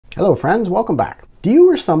Hello friends, welcome back. Do you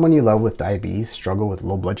or someone you love with diabetes struggle with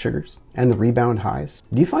low blood sugars and the rebound highs?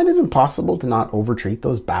 Do you find it impossible to not overtreat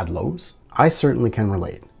those bad lows? I certainly can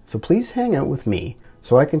relate. So please hang out with me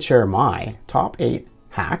so I can share my top 8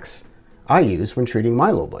 hacks I use when treating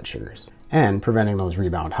my low blood sugars and preventing those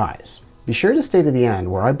rebound highs. Be sure to stay to the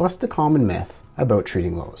end where I bust a common myth about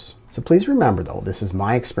treating lows. So please remember though, this is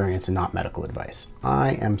my experience and not medical advice.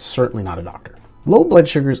 I am certainly not a doctor. Low blood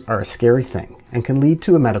sugars are a scary thing and can lead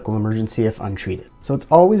to a medical emergency if untreated. So it's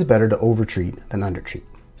always better to overtreat than undertreat.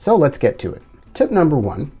 So let's get to it. Tip number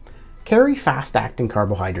 1, carry fast-acting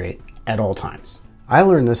carbohydrate at all times. I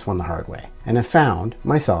learned this one the hard way and have found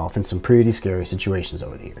myself in some pretty scary situations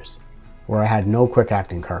over the years where I had no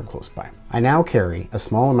quick-acting carb close by. I now carry a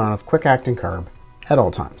small amount of quick-acting carb at all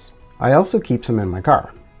times. I also keep some in my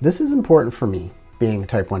car. This is important for me being a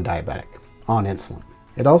type 1 diabetic on insulin.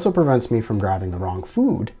 It also prevents me from grabbing the wrong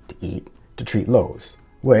food to eat to treat lows,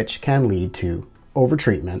 which can lead to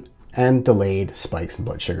overtreatment and delayed spikes in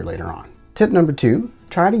blood sugar later on. Tip number 2,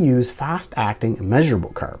 try to use fast-acting measurable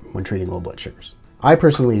carb when treating low blood sugars. I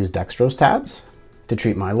personally use dextrose tabs to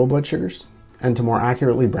treat my low blood sugars and to more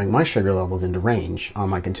accurately bring my sugar levels into range on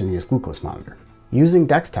my continuous glucose monitor. Using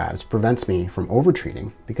dex tabs prevents me from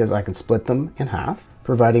overtreating because I can split them in half,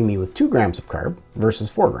 providing me with 2 grams of carb versus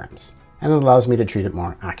 4 grams. And it allows me to treat it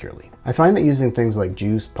more accurately. I find that using things like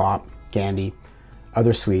juice, pop, candy,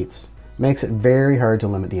 other sweets makes it very hard to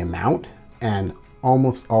limit the amount and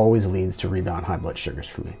almost always leads to rebound high blood sugars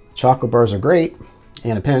for me. Chocolate bars are great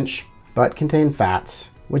in a pinch, but contain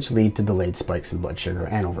fats which lead to delayed spikes in blood sugar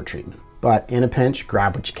and overtreatment. But in a pinch,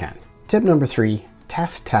 grab what you can. Tip number 3,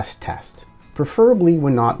 test. Preferably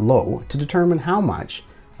when not low to determine how much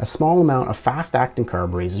a small amount of fast-acting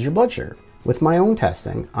carb raises your blood sugar. With my own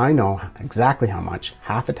testing, I know exactly how much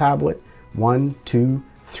half a tablet, 1, 2,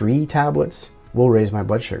 3 tablets will raise my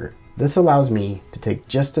blood sugar. This allows me to take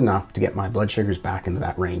just enough to get my blood sugars back into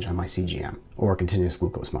that range on my CGM or continuous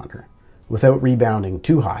glucose monitor without rebounding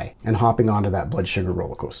too high and hopping onto that blood sugar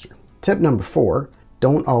roller coaster. Tip number 4,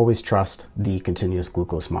 don't always trust the continuous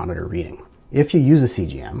glucose monitor reading. If you use a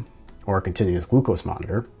CGM or a continuous glucose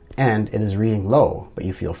monitor, and it is reading low, but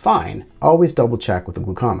you feel fine, always double check with the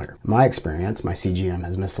glucometer. In my experience, my CGM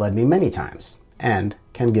has misled me many times and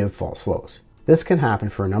can give false lows. This can happen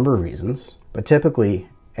for a number of reasons, but typically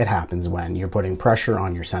it happens when you're putting pressure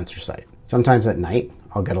on your sensor site. Sometimes at night,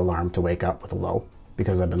 I'll get alarmed to wake up with a low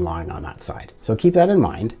because I've been lying on that side. So keep that in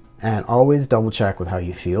mind and always double check with how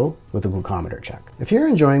you feel with the glucometer check. If you're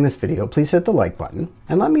enjoying this video, please hit the like button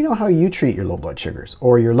and let me know how you treat your low blood sugars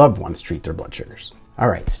or your loved ones treat their blood sugars.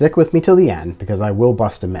 Alright, stick with me till the end because I will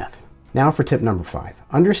bust a myth. Now for tip number 5,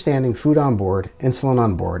 understanding food on board, insulin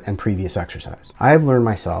on board, and previous exercise. I have learned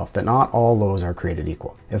myself that not all lows are created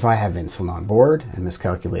equal. If I have insulin on board and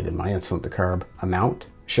miscalculated my insulin to carb amount,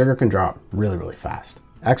 sugar can drop really fast.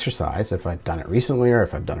 Exercise, if I've done it recently or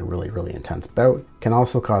if I've done a really intense bout, can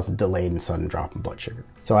also cause a delayed and sudden drop in blood sugar.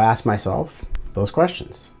 So I ask myself those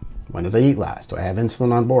questions. When did I eat last? Do I have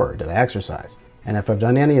insulin on board? Did I exercise? And if I've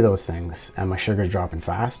done any of those things and my sugar's dropping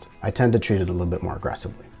fast, I tend to treat it a little bit more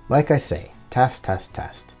aggressively. Like I say, test.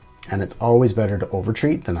 And it's always better to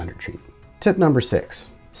overtreat than undertreat. Tip number 6,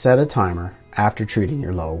 set a timer after treating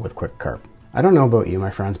your low with quick carb. I don't know about you, my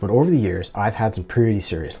friends, but over the years, I've had some pretty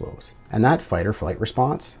serious lows. And that fight or flight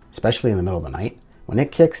response, especially in the middle of the night, when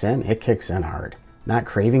it kicks in hard. And that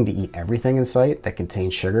craving to eat everything in sight that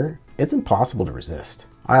contains sugar, it's impossible to resist.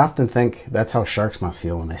 I often think that's how sharks must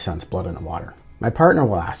feel when they sense blood in the water. My partner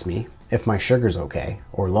will ask me if my sugar's okay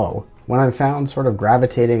or low when I'm found sort of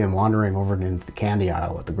gravitating and wandering over into the candy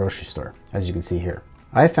aisle at the grocery store, as you can see here.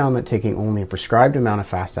 I found that taking only a prescribed amount of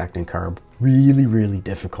fast-acting carb really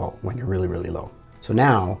difficult when you're really low. So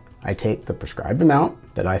now I take the prescribed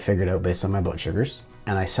amount that I figured out based on my blood sugars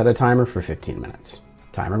and I set a timer for 15 minutes.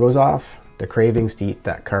 Timer goes off, the cravings to eat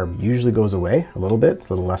that carb usually goes away a little bit, it's a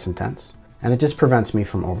little less intense, and it just prevents me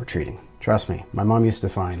from overtreating. Trust me, my mom used to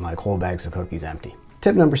find like whole bags of cookies empty.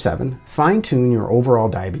 Tip number 7, fine-tune your overall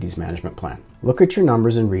diabetes management plan. Look at your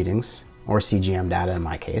numbers and readings, or CGM data in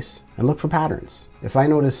my case, and look for patterns. If I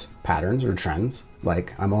notice patterns or trends,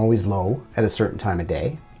 like I'm always low at a certain time of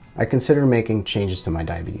day, I consider making changes to my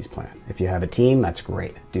diabetes plan. If you have a team, that's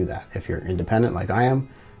great, do that. If you're independent like I am,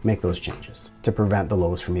 make those changes to prevent the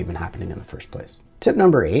lows from even happening in the first place. Tip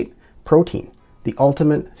number 8, protein, the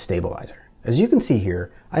ultimate stabilizer. As you can see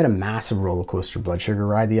here, I had a massive roller coaster blood sugar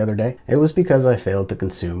ride the other day. It was because I failed to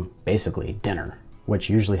consume, basically, dinner, which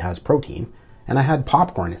usually has protein, and I had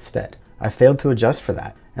popcorn instead. I failed to adjust for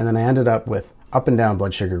that, and then I ended up with up and down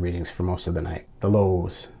blood sugar readings for most of the night. The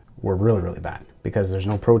lows were really bad. because there's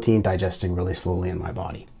no protein digesting really slowly in my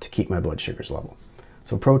body to keep my blood sugars level.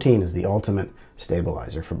 So protein is the ultimate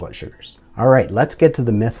stabilizer for blood sugars. All right, let's get to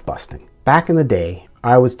the myth busting. Back in the day,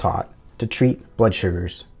 I was taught to treat blood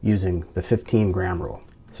sugars using the 15-gram rule.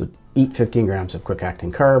 So eat 15 grams of quick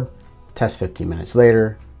acting carb, test 15 minutes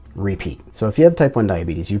later, repeat. So if you have type 1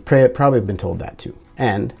 diabetes, you've probably been told that too.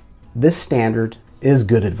 And this standard is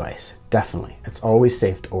good advice, definitely. It's always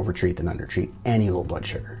safe to overtreat than undertreat any low blood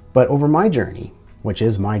sugar. But over my journey, which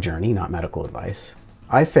is my journey, not medical advice,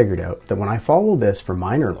 I figured out that when I follow this for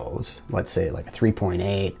minor lows, let's say like a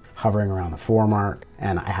 3.8, hovering around the 4 mark,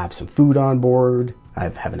 and I have some food on board, I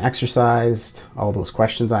haven't exercised, all those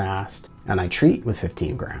questions I asked, and I treat with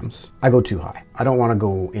 15 grams, I go too high. I don't want to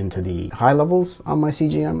go into the high levels on my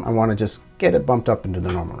CGM. I want to just get it bumped up into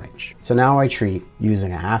the normal range. So now I treat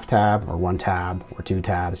using a half tab or 1 tab or 2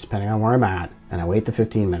 tabs, depending on where I'm at, and I wait the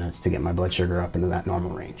 15 minutes to get my blood sugar up into that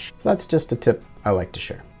normal range. So that's just a tip I like to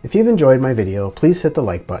share. If you've enjoyed my video, please hit the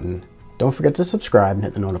like button. Don't forget to subscribe and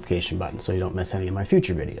hit the notification button so you don't miss any of my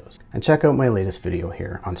future videos. And check out my latest video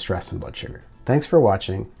here on stress and blood sugar. Thanks for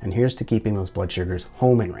watching, and here's to keeping those blood sugars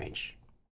home in range.